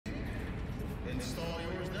install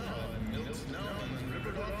yours now. It's now and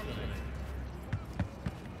rivered offline.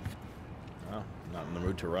 Oh, not in the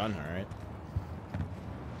mood to run. All right.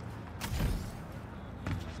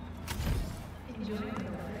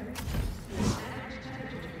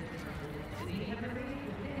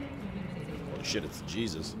 Holy shit! It's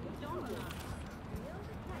Jesus.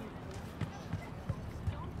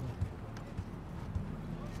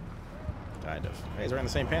 Kind of. Hey, he's wearing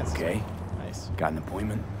the same pants. Okay. Nice. Got an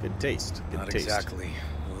appointment? Good taste. Good Not taste. exactly.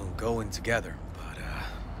 We'll go in together, but,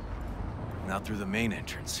 not through the main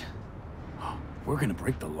entrance. We're gonna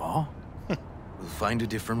break the law? We'll find a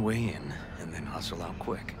different way in, and then hustle out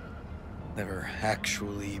quick. Never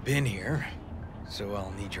actually been here, so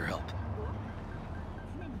I'll need your help.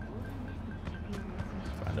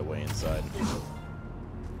 Find a way inside.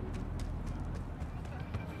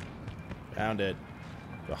 Found it.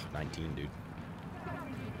 Oh, 19, dude.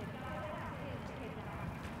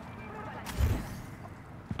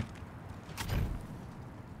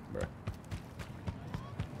 Bruh.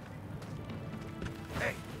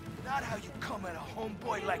 Hey, not how you come at a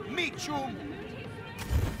homeboy like me, Chum.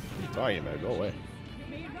 What are you talking about? Go away.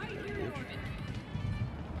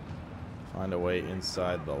 Find a way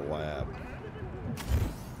inside the lab.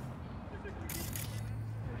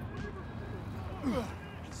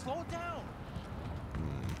 Slow down.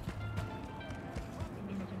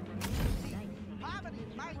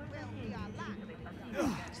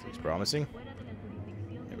 This looks promising.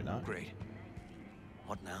 Maybe not. Great.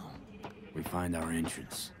 What now? We find our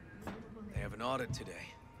entrance. They have an audit today.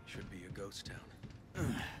 Should be a ghost town. You'll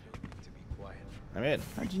need to be quiet. I'm in.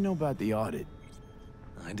 How'd you know about the audit?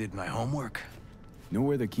 I did my homework. Know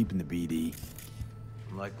where they're keeping the BD?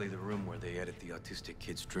 Likely the room where they edit the autistic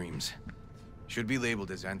kid's dreams. Should be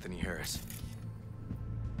labeled as Anthony Harris.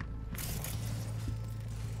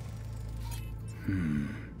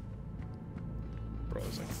 Bro,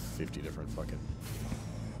 there's like 50 different fucking...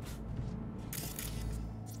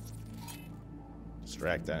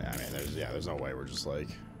 Distract that. I mean, there's no way we're just like...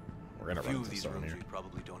 We're gonna A few run of into these someone rooms here. we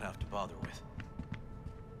probably don't have to bother with.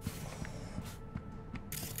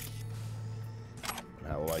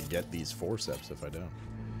 How will I get these forceps if I don't?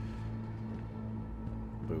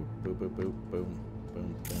 Boop, boop, boop, boop, boom. Boom,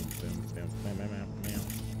 boom, boom, boom, meow, meow, meow, meow.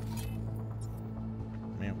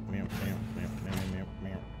 Meow, meow, meow, meow, meow, meow, meow,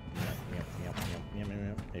 meow, meow, meow, meow,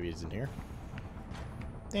 meow. Maybe he's in here.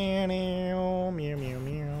 Meow, meow, meow,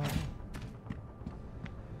 meow.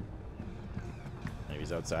 Maybe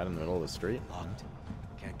he's outside in the middle of the street. Locked.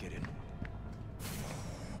 Can't get in.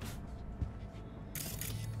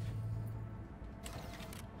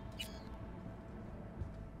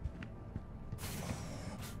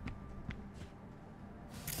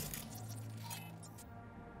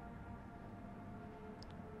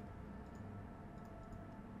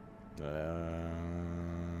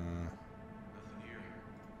 Nothing here.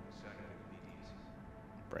 Inside of the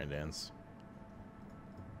BDs. Brain dance.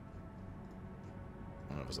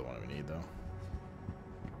 I don't know if it's the one we need though.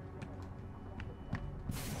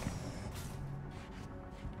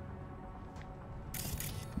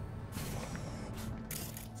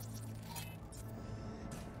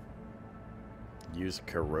 Use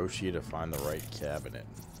Karoshi to find the right cabinet.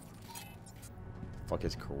 The fuck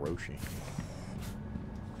is Karoshi?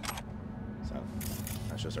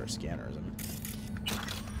 That's just our scanner, isn't it?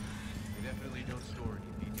 They definitely don't store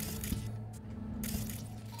any BDs.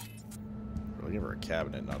 We're looking for a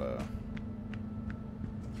cabinet, not a...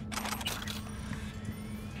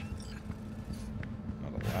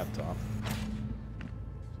 not a laptop.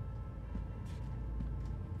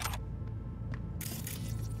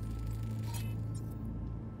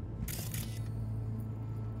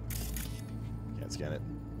 Can't scan it.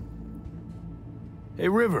 Hey,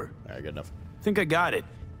 River. Alright, good enough. Think I got it.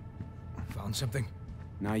 Found something?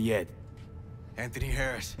 Not yet. Anthony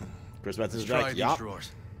Harris. Chris Metz is Let's try back. these Yup.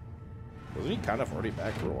 drawers. Wasn't he kind of already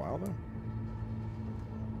back for a while, though?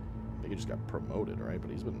 I think he just got promoted, right? But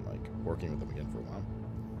he's been, like, working with them again for a while.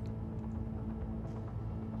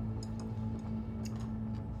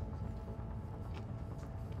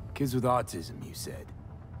 Kids with autism, you said.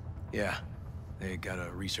 Yeah. They got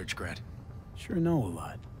a research grant. Sure know a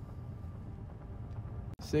lot.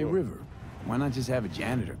 Say, River, why not just have a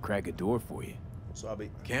janitor crack a door for you? Wasabi.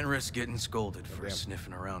 Can't risk getting scolded for damn.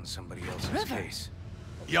 sniffing around somebody else's River. case.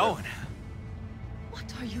 Yoan!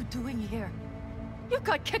 What are you doing here? You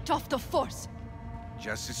got kicked off the force.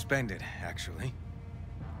 Just suspended, actually.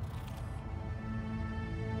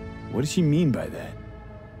 What does she mean by that?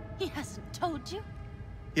 He hasn't told you?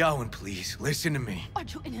 Yoan, please, listen to me. Are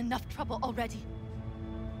you in enough trouble already?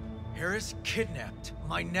 Harris kidnapped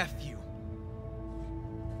my nephew.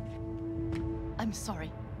 I'm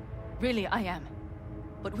sorry. Really, I am.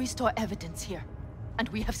 But we store evidence here, and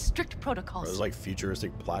we have strict protocols. Those like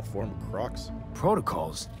futuristic platform crocs.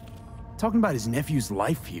 Protocols? Talking about his nephew's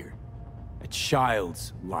life here. A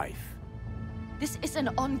child's life. This is an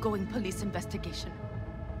ongoing police investigation.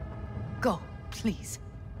 Go, please.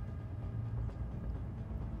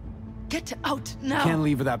 Get out now! Can't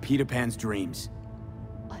leave without Peter Pan's dreams.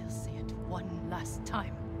 I'll say it one last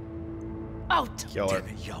time. Out! Killer. Damn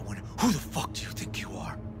it, Yawen. Who the fuck do you think you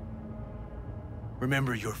are?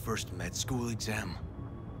 Remember your first med school exam?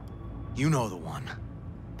 You know the one.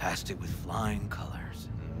 Passed it with flying colors.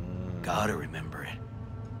 Gotta remember it.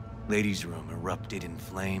 Ladies' room erupted in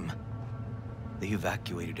flame. They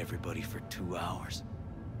evacuated everybody for 2 hours.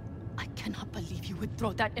 I cannot believe you would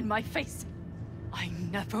throw that in my face. I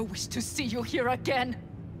never wish to see you here again.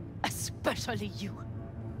 Especially you.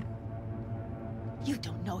 You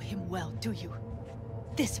don't know him well, do you?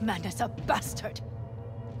 This man is a bastard.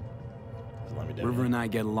 Let me down. River and I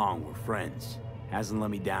get along, we're friends. Hasn't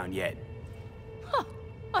let me down yet. Huh.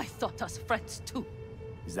 I thought us friends too.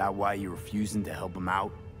 Is that why you're refusing to help him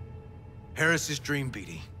out? Harris's dream,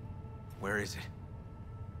 BD. Where is it?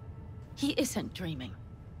 He isn't dreaming.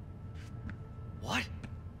 What?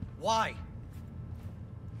 Why?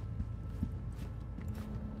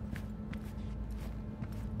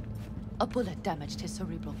 A bullet damaged his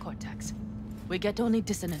cerebral cortex. We get only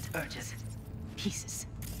dissonant urges. Pieces.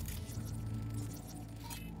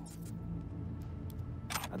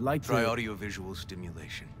 I'd like Try to... audio-visual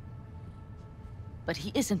stimulation. But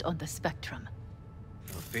he isn't on the spectrum.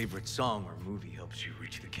 If a favorite song or movie helps you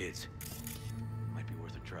reach the kids, might be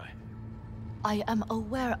worth a try. I am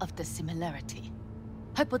aware of the similarity.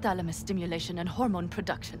 Hypothalamus stimulation and hormone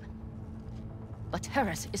production. But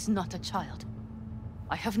Harris is not a child.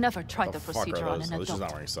 I have never tried the procedure on an Oh, this is adult.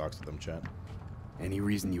 not wearing socks with them, chat. Any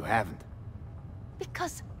reason you haven't?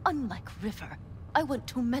 Because, unlike River, I went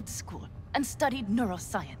to med school and studied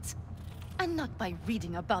neuroscience. And not by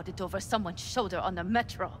reading about it over someone's shoulder on the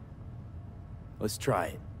metro. Let's try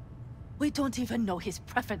it. We don't even know his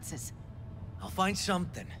preferences. I'll find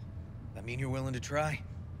something. That mean you're willing to try?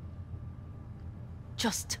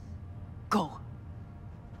 Just go.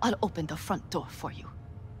 I'll open the front door for you.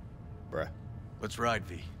 Bruh. Let's ride,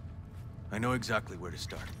 V. I know exactly where to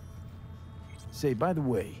start. Say, by the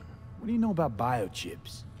way, what do you know about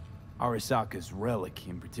biochips? Arasaka's relic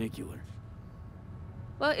in particular.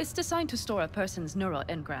 Well, it's designed to store a person's neural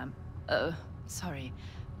engram. Sorry.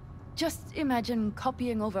 Just imagine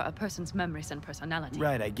copying over a person's memories and personality.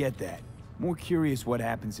 Right, I get that. More curious what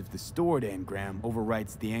happens if the stored engram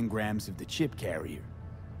overwrites the engrams of the chip carrier.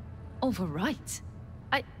 Overwrite?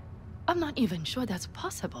 I'm not even sure that's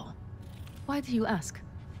possible. Why do you ask?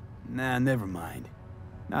 Nah, never mind.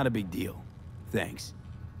 Not a big deal. Thanks.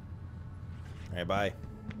 Alright, bye.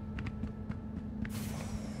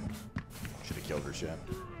 Should have killed her, chat.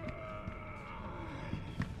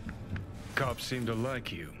 Cops seem to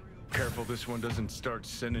like you. Careful this one doesn't start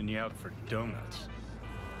sending you out for donuts.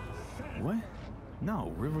 What?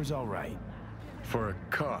 No, River's all right. For a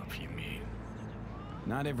cop, you mean?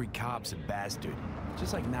 Not every cop's a bastard.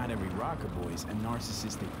 Just like not every rocker boy's a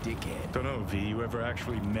narcissistic dickhead. Don't know, V, you ever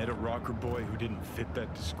actually met a rocker boy who didn't fit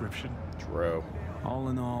that description? True. All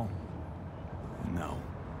in all, no.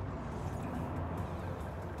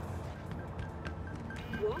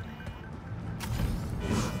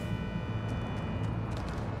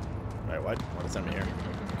 Alright, what? Want to send me here?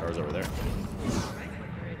 Car's over there.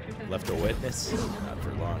 Left a witness? Not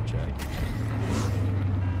for long, chat.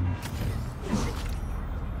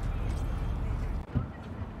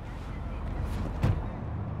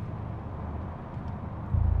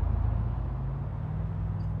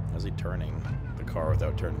 How's he turning the car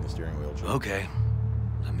without turning the steering wheel, chat? Okay.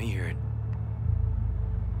 Let me hear it.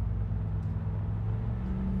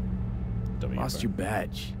 Lost your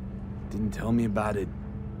badge. Didn't tell me about it.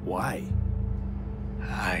 Why?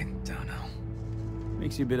 I don't know.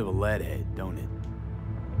 Makes you a bit of a leadhead, don't it?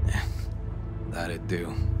 That it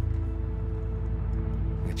do.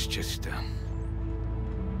 It's just,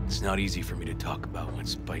 it's not easy for me to talk about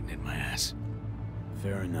what's biting in my ass.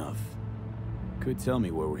 Fair enough. Could tell me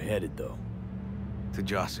where we're headed, though. To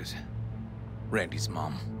Joss's. Randy's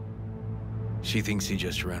mom. She thinks he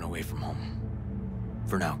just ran away from home.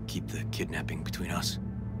 For now, keep the kidnapping between us.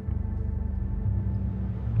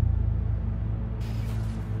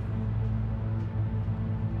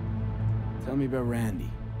 Tell me about Randy.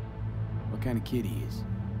 What kind of kid he is?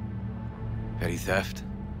 Petty theft,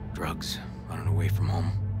 drugs, running away from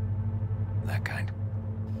home. That kind.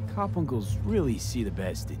 Cop uncles really see the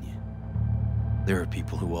best in you. There are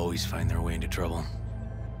people who always find their way into trouble.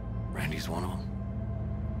 Randy's one of them.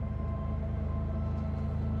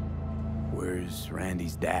 Where's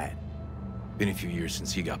Randy's dad? Been a few years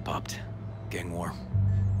since he got popped. Gang war.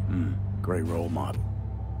 Great role model.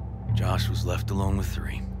 Josh was left alone with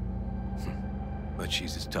 3. But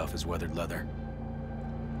she's as tough as weathered leather.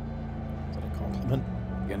 Is that a compliment?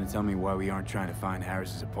 You gonna tell me why we aren't trying to find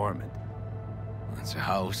Harris's apartment? It's a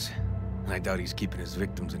house, and I doubt he's keeping his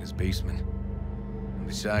victims in his basement. And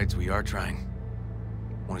besides, we are trying.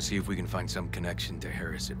 Want to see if we can find some connection to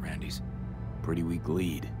Harris at Randy's. Pretty weak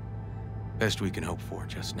lead. Best we can hope for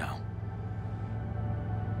just now.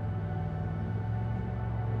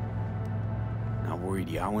 Not worried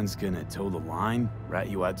Yawen's gonna toe the line? Rat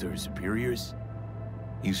you out to her superiors?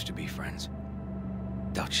 Used to be friends.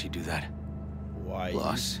 Doubt she'd do that. Why?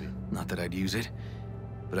 Plus, not that I'd use it,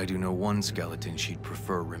 but I do know one skeleton she'd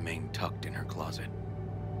prefer remain tucked in her closet.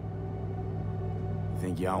 You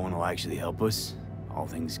think Yawen will actually help us? All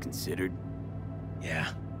things considered? Yeah.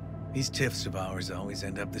 These tiffs of ours always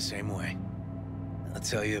end up the same way. I'll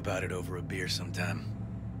tell you about it over a beer sometime.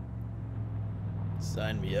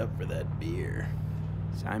 Sign me up for that beer.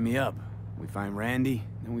 Sign me up. We find Randy,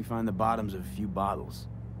 then we find the bottoms of a few bottles.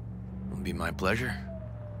 It'll be my pleasure.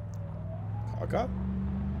 Cock up?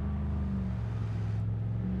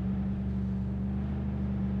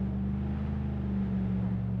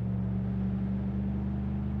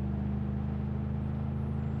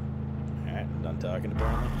 Alright, I'm done talking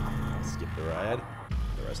apparently. I'll skip the ride.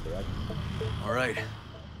 The rest of the ride. All right.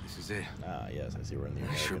 This is it. Ah, yes, I see we're in the It's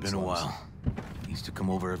American sure been a slums. while. Used to come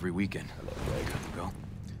over every weekend. Hello, Greg. Good to go.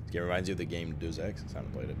 This game reminds you of the game Deus Ex. I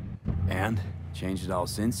haven't played it. And? Changed it all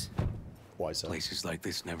since? Why so? Places like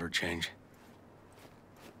this never change.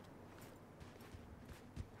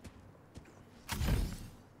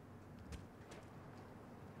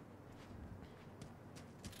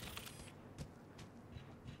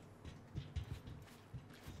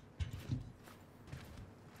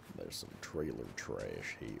 There's some trailer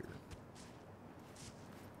trash here.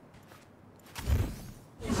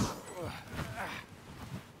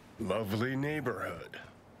 Lovely neighborhood.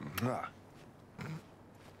 Mwah.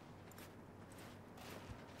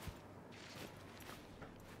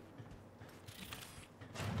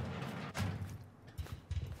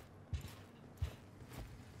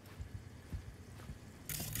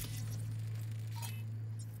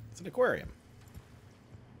 It's an aquarium.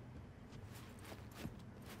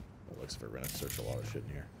 It looks like we're gonna search a lot of shit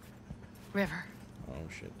in here. River, Oh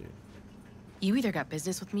shit, dude. you either got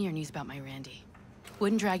business with me or news about my Randy.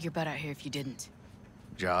 Wouldn't drag your butt out here if you didn't.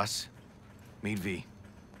 Joss, meet V.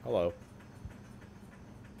 Hello.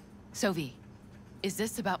 So, V, is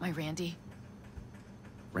this about my Randy?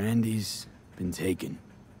 Randy's been taken.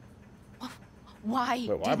 Why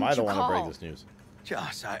Wait, why didn't am I the you one call? to break this news?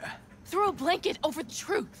 Joss, Throw a blanket over the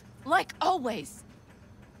truth, like always.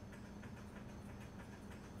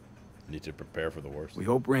 Need to prepare for the worst. We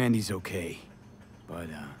hope Randy's okay. But,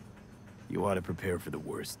 you ought to prepare for the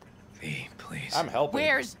worst. V, please. I'm helping.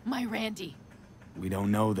 Where's my Randy? We don't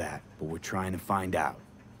know that, but we're trying to find out.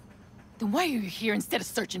 Then why are you here instead of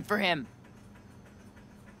searching for him?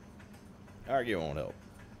 Arguing won't help.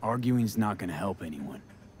 Arguing's not gonna help anyone.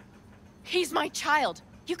 He's my child.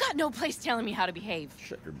 You got no place telling me how to behave.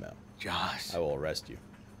 Shut your mouth. Joss. I will arrest you.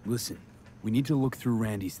 Listen, we need to look through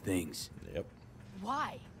Randy's things. Yep.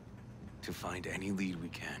 Why? To find any lead we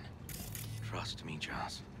can. Trust me,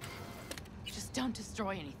 Joss. Just don't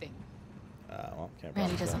destroy anything. Well, can't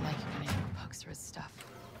Randy promise doesn't that. like it when anyone pokes through his stuff.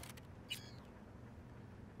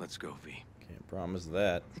 Let's go, V. Can't promise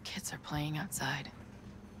that. The kids are playing outside.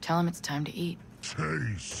 Tell them it's time to eat.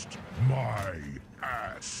 Taste my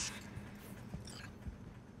ass.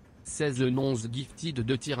 16-11 gifted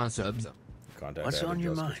de tirs un subs. Contact What's Abbott on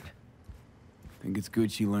your Justice. mind? Think it's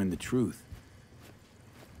good she learned the truth.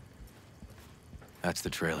 That's the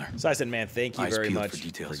trailer. Sison, man, thank you Eyes very peeled much for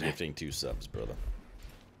details, for eh? gifting 2 subs, brother.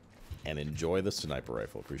 And enjoy the sniper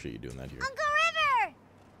rifle. Appreciate you doing that here. Uncle River!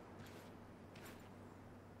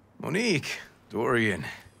 Monique, Dorian.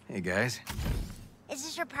 Hey, guys. Is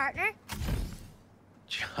this your partner?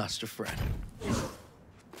 Just a friend.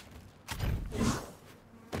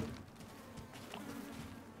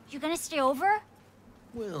 You gonna stay over?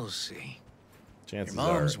 We'll see. Chances Your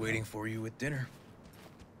mom's are, waiting for you at dinner.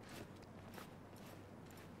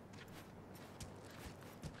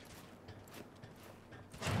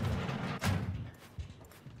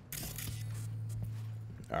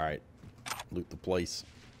 All right, loot the place.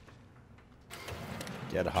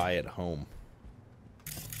 Get high at home.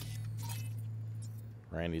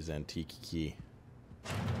 Randy's antique key.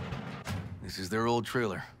 This is their old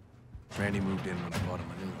trailer. Randy moved in when I bought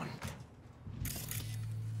him a new one.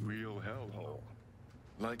 Real hellhole.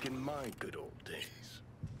 Like in my good old days.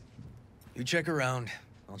 You check around.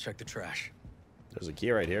 I'll check the trash. There's a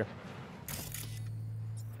key right here.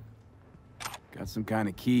 Got some kind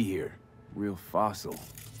of key here. Real fossil.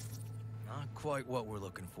 Not quite what we're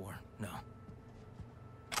looking for, no.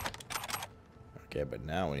 Okay, but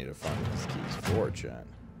now we need to find what this key's for, Chad.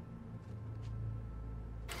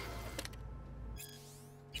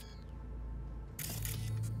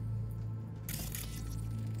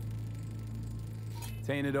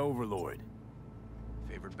 Tainted Overlord.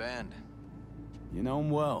 Favorite band? You know him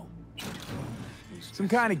well. Some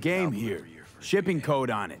kind of game here. Shipping code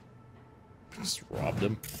on it. Just robbed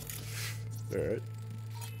him. Alright.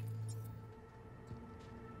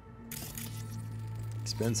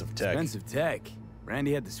 Expensive tech. Expensive tech.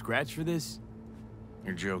 Randy had to scratch for this?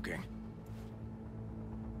 You're joking.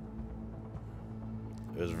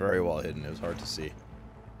 It was very well hidden. It was hard to see.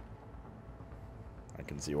 I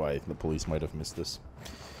can see why the police might have missed this.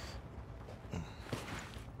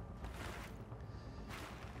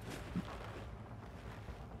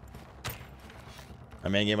 My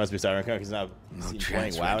main game must be Cyberpunk because he's not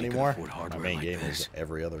playing WoW anymore. My main game is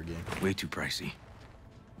every other game. Way too pricey.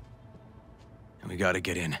 And we gotta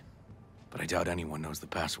get in. But I doubt anyone knows the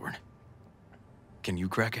password. Can you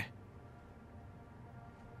crack it?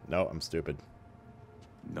 No, I'm stupid.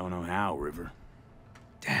 Don't know how, River.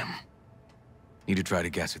 Damn. Need to try to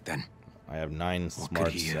guess it then. I have 9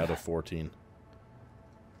 smarts out of 14.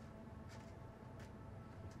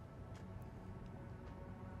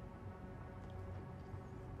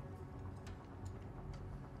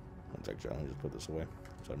 One sec, John. Let me just put this away.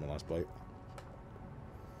 Sorry, my last bite.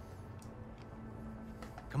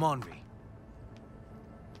 Come on, V.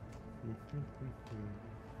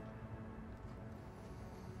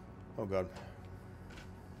 Oh, God.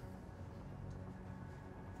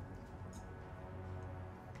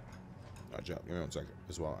 John, give me 1 second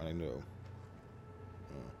as well. I need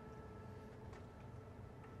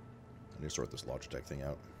to sort this Logitech thing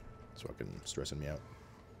out so I can stressing me out.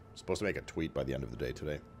 I'm supposed to make a tweet by the end of the day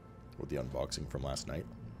today with the unboxing from last night,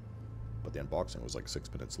 but the unboxing was like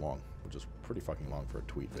 6 minutes long, which is pretty fucking long for a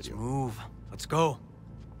tweet video. Let's move. Let's go.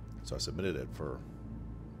 So I submitted it for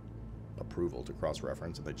approval to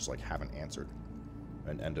cross-reference, and they just like haven't answered.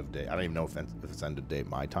 An end of day. I don't even know if it's end of day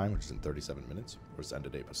my time, which is in 37 minutes, or it's end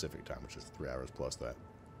of day Pacific time, which is 3 hours plus that.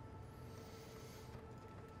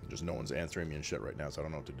 Just no one's answering me and shit right now, so I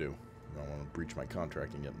don't know what to do. I don't want to breach my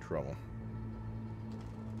contract and get in trouble.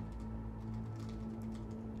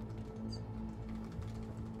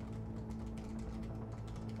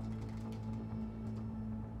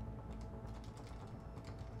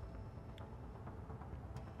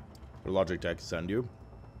 The Logitech send you.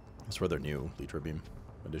 It's for their new Litra Beam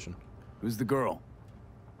edition. Who's the girl?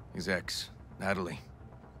 His ex, Natalie.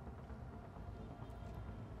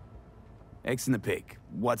 Ex in the pic.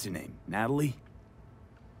 What's her name? Natalie?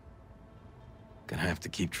 Gonna have to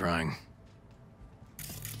keep trying.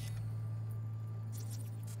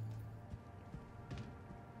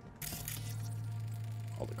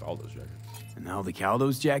 Aldecaldo's jacket. And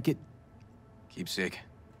Aldecaldo's jacket? Keepsake.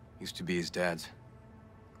 Used to be his dad's.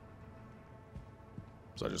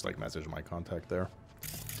 So I just like message my contact there.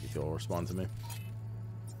 See if he'll respond to me.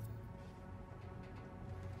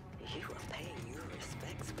 You are paying your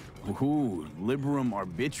respects. Ooh, Liberum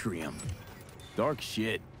Arbitrium. Dark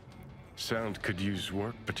shit. Sound could use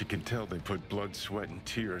work, but you can tell they put blood, sweat, and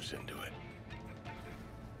tears into it.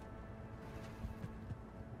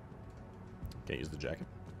 Can't use the jacket.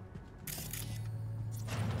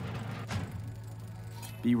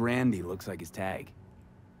 B. Randy looks like his tag.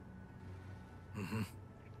 Mm-hmm.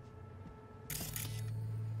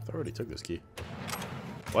 I already took this key.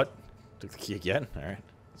 What? Took the key again? Alright.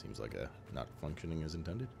 Seems like not functioning as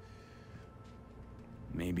intended.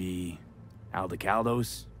 Maybe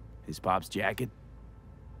Aldecaldo's? His pop's jacket?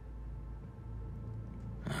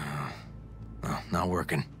 Oh, not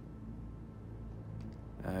working.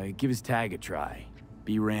 Give his tag a try.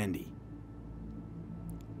 Be Randy.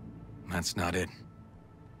 That's not it.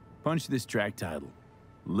 Punch this track title.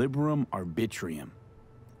 Liberum Arbitrium.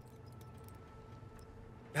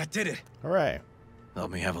 That did it. Hooray. Let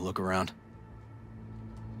me have a look around.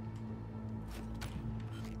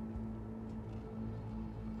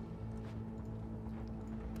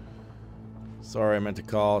 Sorry, I meant to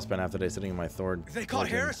call. Spent half the day sitting in my Thor. They caught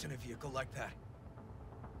Harris in a vehicle like that.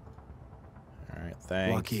 Alright,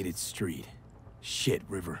 thanks. Blockaded street. Shit,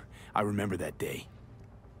 River. I remember that day.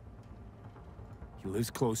 He lives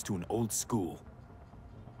close to an old school.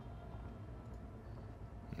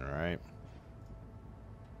 Alright.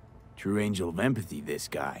 True angel of empathy, this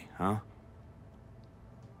guy, huh?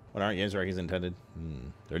 What aren't games where he's intended?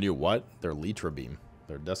 Their new what? Their Litra Beam.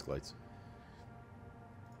 Their desk lights.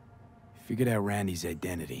 Figured out Randy's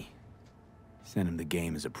identity. Sent him the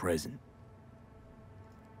game as a present.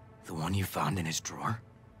 The one you found in his drawer?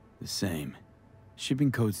 The same.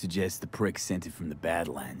 Shipping code suggests the prick sent it from the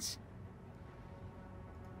Badlands.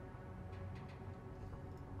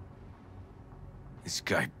 This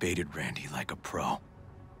guy baited Randy like a pro.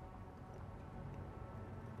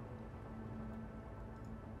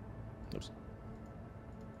 Oops.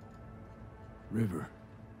 River,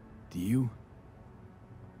 do you...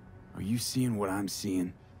 Are you seeing what I'm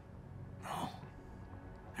seeing? No.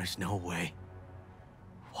 There's no way.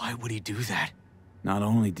 Why would he do that? Not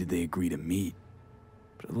only did they agree to meet,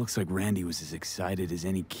 but it looks like Randy was as excited as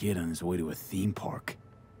any kid on his way to a theme park.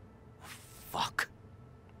 Fuck.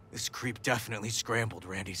 This creep definitely scrambled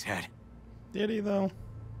Randy's head. Did he, though?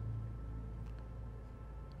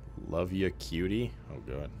 Love ya, cutie? Oh,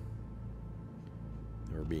 God.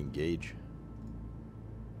 They were being engaged.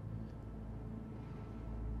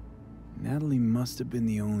 Natalie must have been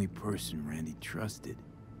the only person Randy trusted.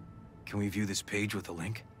 Can we view this page with a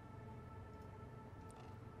link?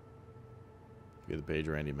 View the page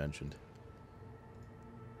Randy mentioned.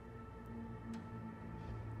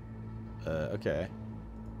 Okay.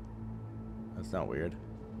 That's not weird.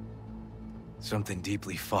 Something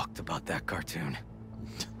deeply fucked about that cartoon.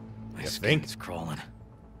 My You skin's crawling.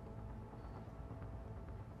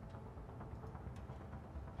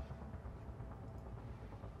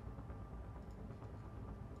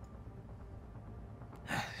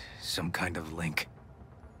 Some kind of link.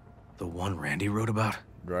 The one Randy wrote about?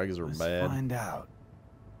 Drugs are Let's bad. find out.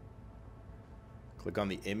 Click on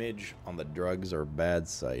the image on the drugs are bad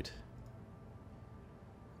site.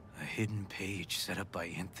 A hidden page set up by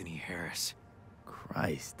Anthony Harris.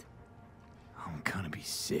 Christ. I'm gonna be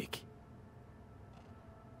sick.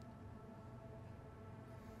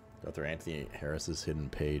 Go through Anthony Harris's hidden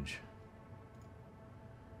page.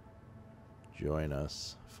 Join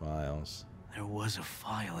us. Files. There was a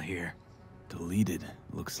file here. Deleted,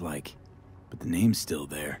 looks like. But the name's still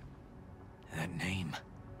there. That name.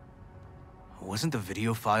 Wasn't the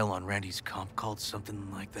video file on Randy's comp called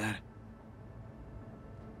something like that?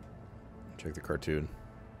 Check the cartoon.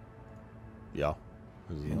 Yeah.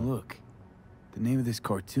 Hey, look. The name of this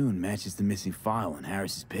cartoon matches the missing file on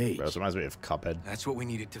Harris's page. Bro, this reminds me of Cuphead. That's what we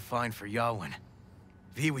needed to find for Yawin.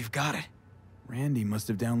 V, we've got it. Randy must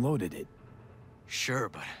have downloaded it. Sure,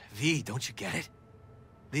 but V, don't you get it?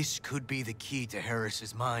 This could be the key to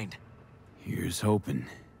Harris's mind. Here's hoping.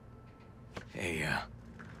 Hey,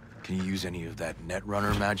 can you use any of that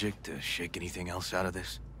Netrunner magic to shake anything else out of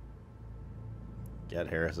this? Get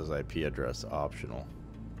Harris's IP address optional.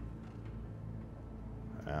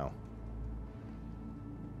 Ow.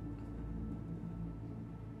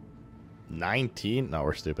 19? No,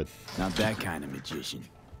 we're stupid. Not that kind of magician.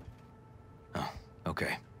 Oh,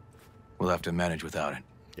 okay. We'll have to manage without it.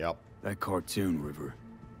 Yep. That cartoon, River.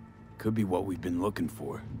 Could be what we've been looking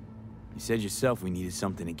for. You said yourself we needed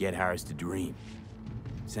something to get Harris to dream.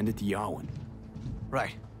 Send it to Yawin.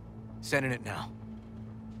 Right. Sending it now.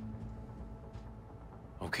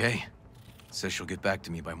 Okay. Says she'll get back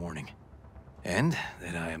to me by morning. And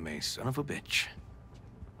that I am a son of a bitch.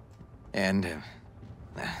 And,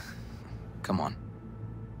 come on.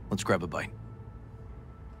 Let's grab a bite.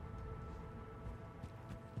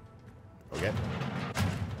 Okay.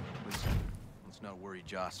 Listen, let's not worry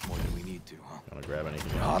Joss more than we need to, huh? Wanna grab anything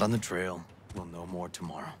We're else? hot on the trail. We'll know more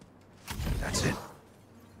tomorrow. That's it.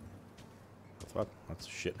 What? That's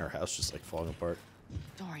shit in our house just like falling apart.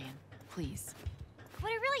 Dorian, please.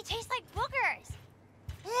 But it really tastes like boogers.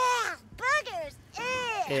 Yeah,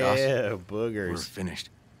 boogers. Ew. Joss, Ew, We're boogers. finished.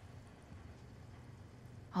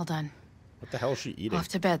 All done. What the hell is she eating? Off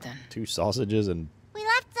to bed then. 2 sausages and We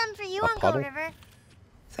left some for you, A Uncle puddle? River.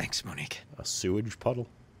 Thanks, Monique. a sewage puddle?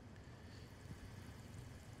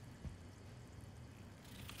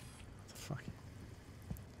 What the fuck?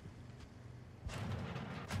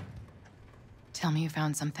 Tell me you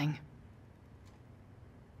found something.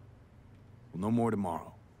 We'll know more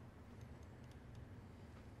tomorrow.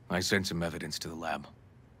 I sent some evidence to the lab.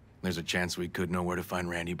 There's a chance we could know where to find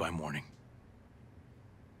Randy by morning.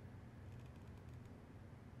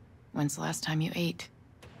 When's the last time you ate?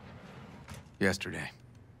 Yesterday.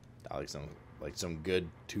 Like some good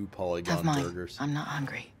 2 polygon Have mine. burgers. I'm not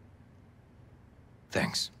hungry.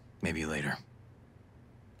 Thanks. Maybe later.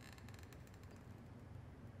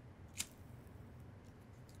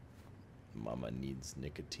 Mama needs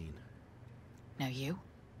nicotine. Now you?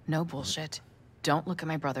 No bullshit. Don't look at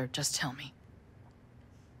my brother, just tell me.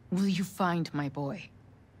 Will you find my boy?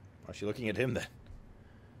 Why is she looking at him then?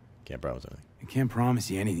 Can't promise anything. I can't promise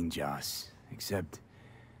you anything, Joss. Except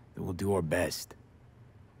that we'll do our best.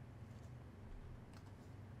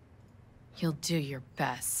 You'll do your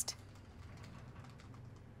best.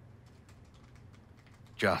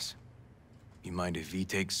 Joss, you mind if V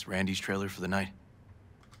takes Randy's trailer for the night?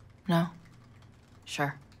 No?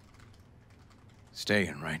 Sure.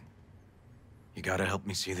 Staying, right? You gotta help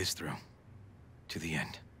me see this through. To the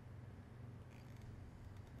end.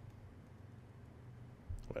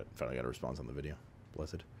 What? Finally got a response on the video.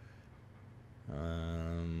 Blessed.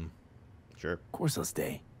 Sure. Of course I'll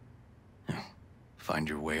stay. Find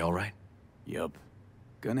your way all right? Yup.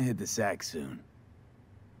 Gonna hit the sack soon.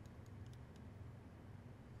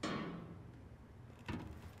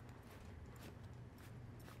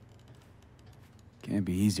 Can't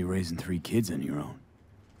be easy raising 3 kids on your own.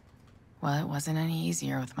 Well, it wasn't any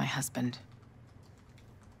easier with my husband.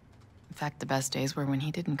 In fact, the best days were when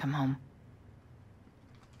he didn't come home.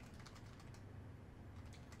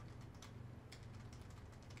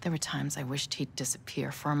 There were times I wished he'd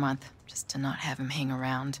disappear for a month, just to not have him hang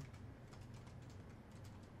around.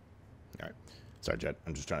 Alright. Sorry, Jet.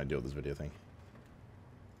 I'm just trying to deal with this video thing.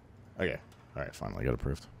 Okay. Alright, finally got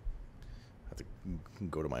approved. I have to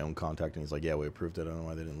go to my own contact, and he's like, yeah, we approved it. I don't know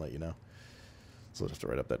why they didn't let you know. So I'll have to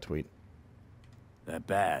write up that tweet. That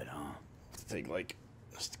bad, huh? It'll take, like,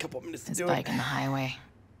 just a couple of minutes to His do bike it. on the highway.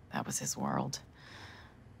 That was his world.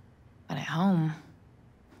 But at home,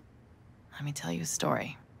 let me tell you a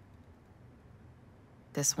story.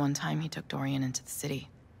 This one time, he took Dorian into the city.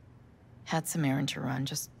 Had some errand to run,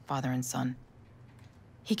 just father and son.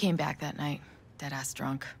 He came back that night, dead-ass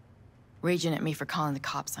drunk, raging at me for calling the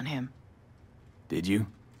cops on him. Did you?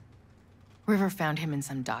 River found him in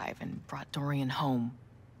some dive and brought Dorian home.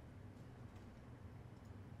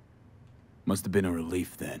 Must have been a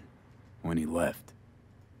relief then, when he left.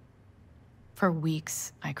 For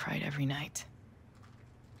weeks, I cried every night.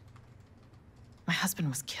 My husband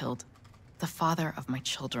was killed. The father of my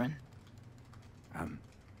children. I'm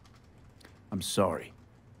sorry.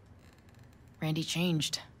 Randy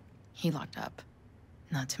changed. He locked up.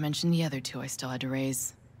 Not to mention the other 2 I still had to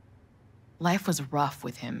raise. Life was rough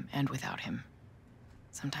with him and without him.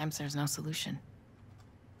 Sometimes there's no solution.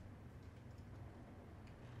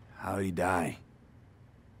 How'd he die?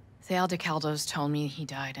 Thale DeCaldos told me he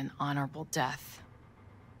died an honorable death.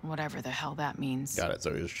 Whatever the hell that means. Got it.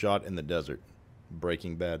 So he was shot in the desert.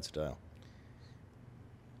 Breaking Bad style.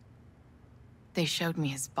 They showed me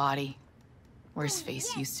his body, where his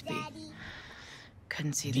face used to be.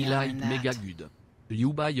 Couldn't see the Die honor in like mega that. good.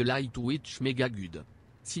 You buy a light Twitch mega good.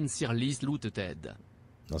 Sincerely SlootPlays.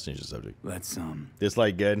 Let's change the subject. Let's,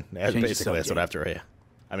 Dislike good. That's Change the basically that's what I have subject. to rate.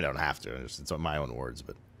 I mean, I don't have to. It's my own words,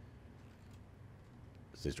 but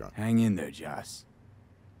stay strong. hang in there, Joss.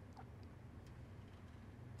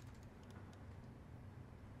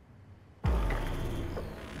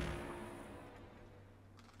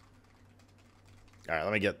 All right,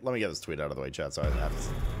 let me get this tweet out of the way, chat. So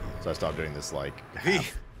I stop doing this like V,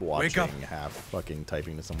 half wake up. watching, half fucking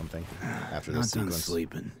typing to someone thing after Not this done sequence.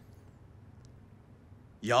 sleeping.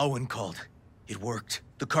 Yalwyn called. It worked.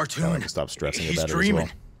 The Now I cartoon. can stop stressing He's about it as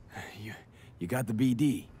dreaming. well. You got the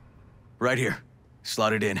BD. Right here.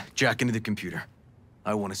 Slot it in. Jack into the computer.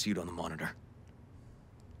 I want to see it on the monitor.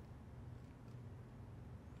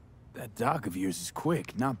 That doc of yours is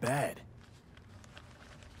quick, not bad.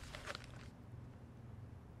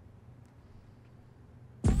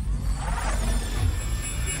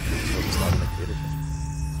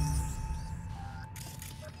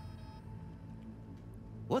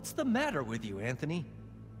 What's the matter with you, Anthony?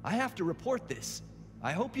 I have to report this.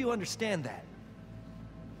 I hope you understand that.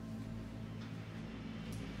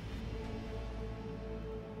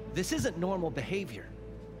 This isn't normal behavior.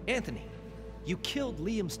 Anthony, you killed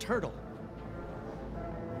Liam's turtle.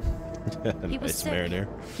 He was Nice sick. marinara.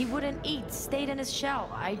 He wouldn't eat, stayed in his shell.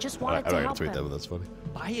 I just I wanted don't to even help tweet that, him. but that's funny.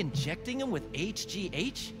 By injecting him with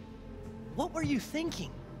HGH? What were you thinking?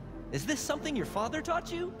 Is this something your father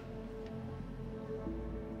taught you?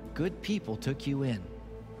 Good people took you in,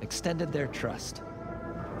 extended their trust.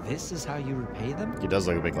 This is how you repay them? He does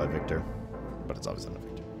look a big like Victor, but it's obviously not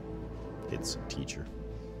Victor. It's teacher.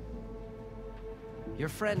 Your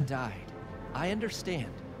friend died. I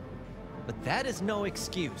understand. But that is no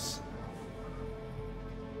excuse.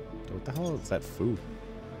 What the hell is that food?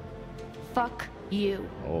 Fuck you.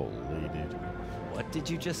 Holy dude. What did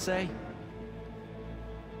you just say?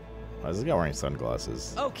 Why is this guy wearing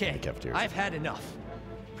sunglasses in the Okay, cafeteria? I've had enough.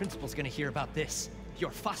 Principal's gonna hear about this. Your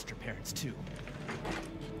foster parents, too.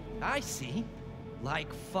 I see.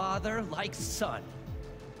 Like father, like son.